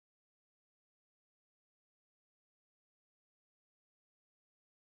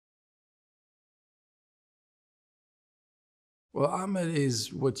Well, Ahmed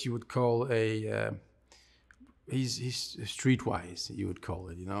is what you would call he's streetwise. You would call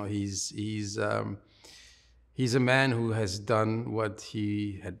it. You know, he's a man who has done what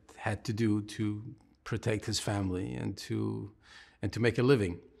he had to do to protect his family and to make a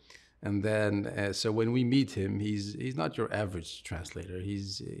living. And then, so when we meet him, he's not your average translator.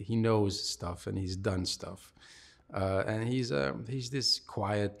 He knows stuff and he's done stuff, and he's this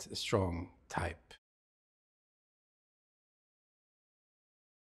quiet, strong type.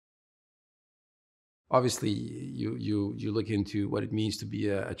 Obviously you look into what it means to be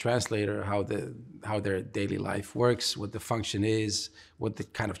a translator, how their daily life works, what the function is, what the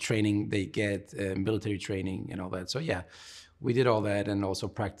kind of training they get, military training and all that. So yeah, we did all that and also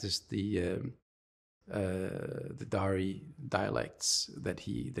practiced the Dari dialects that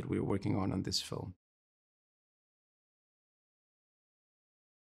we were working on this film.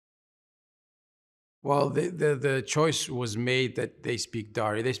 Well, the choice was made that they speak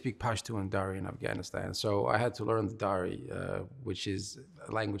Dari. They speak Pashto and Dari in Afghanistan. So I had to learn the Dari, which is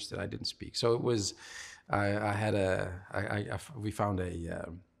a language that I didn't speak. So it was, I had we found a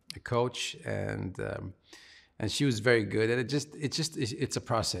coach, and she was very good. And it's a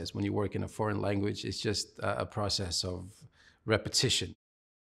process when you work in a foreign language. It's just a process of repetition.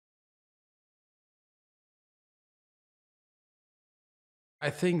 I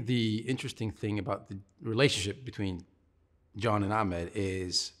think the interesting thing about the relationship between John and Ahmed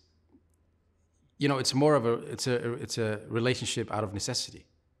is, it's more of a relationship out of necessity,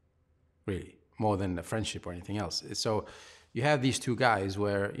 really, more than a friendship or anything else. So you have these two guys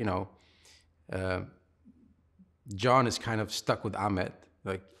where, uh, John is kind of stuck with Ahmed,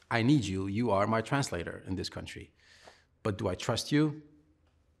 like, I need you. You are my translator in this country. But do I trust you?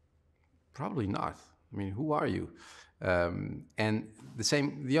 Probably not. I mean, who are you? And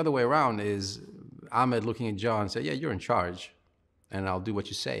the other way around is Ahmed looking at John and say, yeah, you're in charge and I'll do what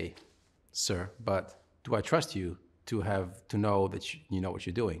you say, sir. But do I trust you to know that you know what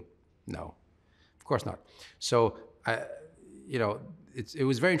you're doing? No, of course not. So it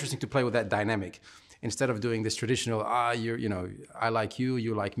was very interesting to play with that dynamic. Instead of doing this traditional, I like you,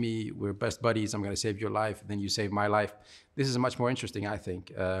 you like me, we're best buddies, I'm going to save your life, then you save my life. This is much more interesting, I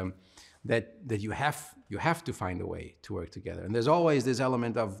think, that you have to find a way to work together. And there's always this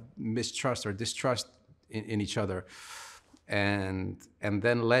element of mistrust or distrust in each other, and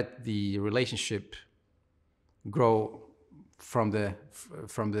then let the relationship grow from the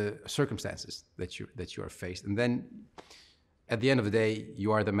circumstances that you are faced. And then at the end of the day,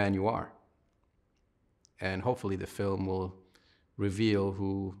 you are the man you are. And hopefully the film will reveal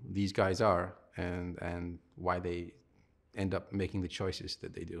who these guys are and why they end up making the choices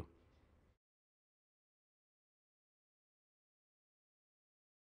that they do.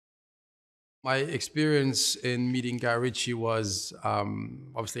 My experience in meeting Guy Ritchie was,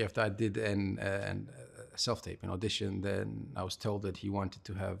 obviously after I did a self-tape, an audition, then I was told that he wanted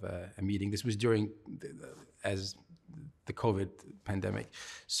to have a meeting. This was during as the COVID pandemic,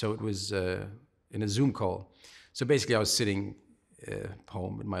 so it was in a Zoom call. So basically, I was sitting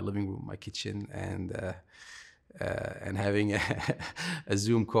home in my living room, my kitchen, and having a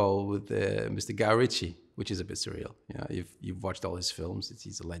Zoom call with Mr. Guy Ritchie, which is a bit surreal. You've watched all his films;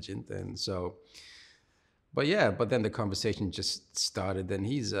 he's a legend, and so. But yeah, but then the conversation just started, and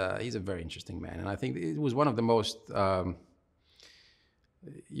he's a very interesting man, and I think it was one of the most.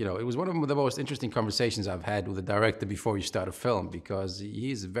 It was one of the most interesting conversations I've had with a director before you start a film, because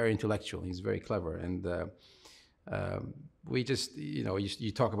he's very intellectual, he's very clever, and we just,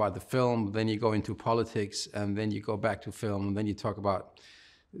 you talk about the film, then you go into politics, and then you go back to film, and then you talk about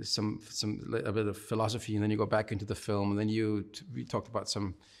a bit of philosophy, and then you go back into the film, and then we talked about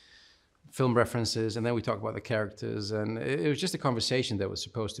some film references, and then we talked about the characters, and it was just a conversation that was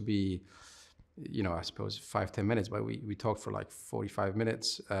supposed to be, I suppose 5-10 minutes, but we talked for like 45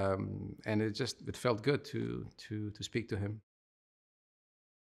 minutes, and it felt good to speak to him.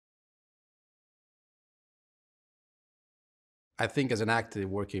 I think as an actor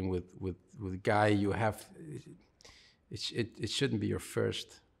working with a guy, it shouldn't be your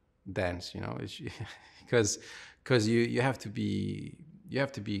first dance, because you have to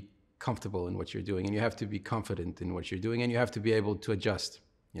be comfortable in what you're doing, and you have to be confident in what you're doing, and you have to be able to adjust,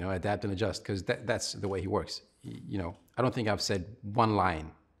 adapt and adjust, because that's the way he works. I don't think I've said one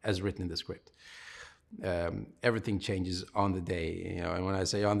line as written in the script. Everything changes on the day, and when I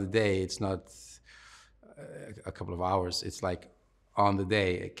say on the day, it's not a couple of hours. It's like on the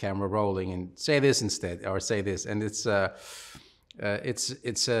day, a camera rolling, and say this instead, or say this, and it's a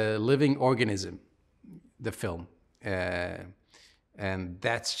living organism, the film, and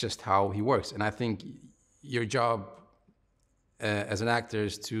that's just how he works. And I think your job as an actor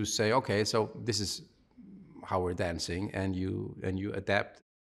is to say, okay, so this is how we're dancing, and you adapt.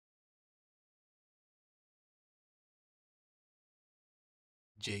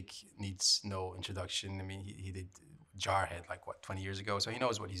 Jake needs no introduction. I mean, he did Jarhead like what 20 years ago, so he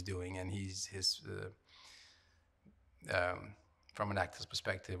knows what he's doing, and he's his from an actor's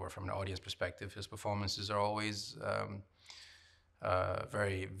perspective or from an audience perspective, his performances are always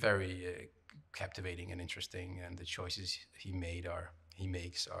very, very captivating and interesting, and the choices he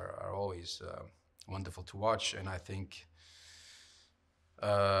makes are always wonderful to watch. And I think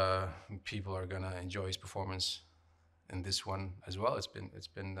people are gonna enjoy his performance in this one as well. It's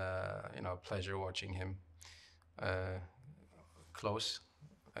been a pleasure watching him uh, close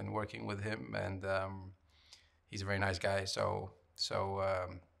and working with him, and he's a very nice guy.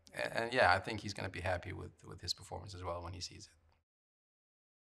 And yeah, I think he's gonna be happy with his performance as well when he sees it.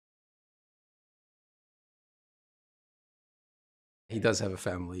 He does have a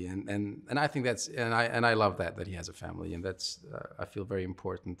family, and I think that's and I love that he has a family, and that's I feel very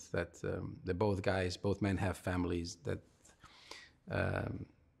important that that both men have families um,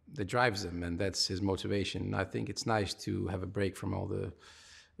 that drives him, and that's his motivation. I think it's nice to have a break from all the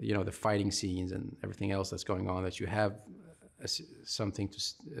the fighting scenes and everything else that's going on. That you have something to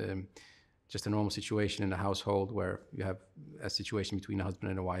just a normal situation in a household where you have a situation between a husband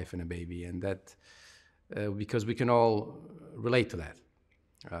and a wife and a baby, and that because we can all relate to that.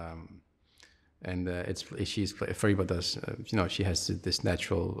 Um, and it's she's Fariba does she has this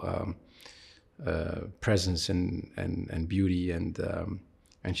natural presence and beauty, and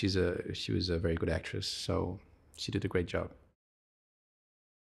she was a very good actress, so she did a great job.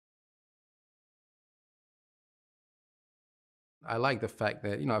 I like the fact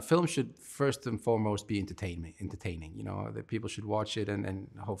that a film should first and foremost be entertaining. That people should watch it and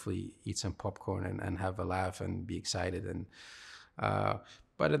hopefully eat some popcorn and have a laugh and be excited. And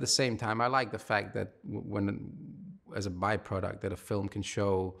but at the same time, I like the fact that when, as a byproduct, that a film can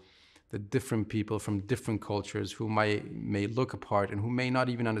show the different people from different cultures who may look apart and who may not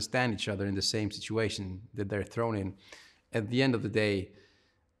even understand each other in the same situation that they're thrown in. At the end of the day,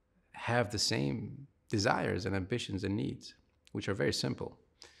 have the same desires and ambitions and needs, which are very simple.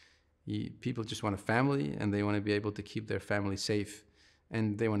 People just want a family, and they want to be able to keep their family safe,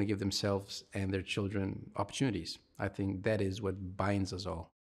 and they want to give themselves and their children opportunities. I think that is what binds us all.